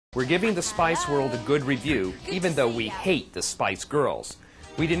We're giving the Spice World a good review, even though we hate the Spice Girls.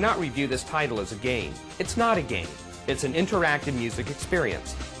 We did not review this title as a game. It's not a game. It's an interactive music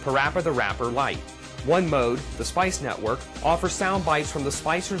experience, Parappa the Rapper Lite. One mode, the Spice Network, offers sound bites from the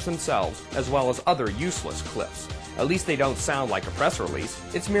Spicers themselves, as well as other useless clips. At least they don't sound like a press release.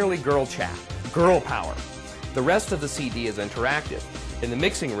 It's merely girl chat, girl power. The rest of the CD is interactive. In the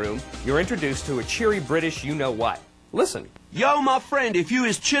mixing room, you're introduced to a cheery British you-know-what. Listen. Yo, my friend, if you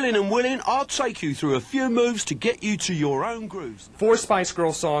is chillin' and willin', I'll take you through a few moves to get you to your own grooves. 4 Spice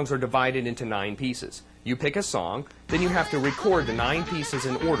Girl songs are divided into 9 pieces. You pick a song, then you have to record the 9 pieces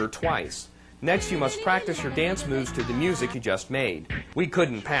in order twice. Next, you must practice your dance moves to the music you just made. We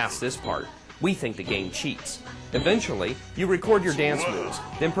couldn't pass this part. We think the game cheats. Eventually, you record your dance moves,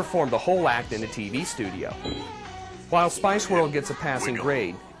 then perform the whole act in a TV studio. While Spice World gets a passing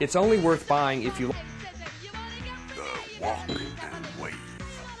grade, it's only worth buying if you walk and wave.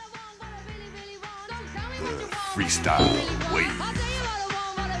 The freestyle wave.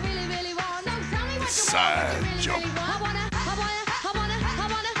 The side jump.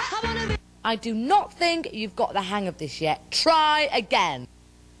 I do not think you've got the hang of this yet. Try again.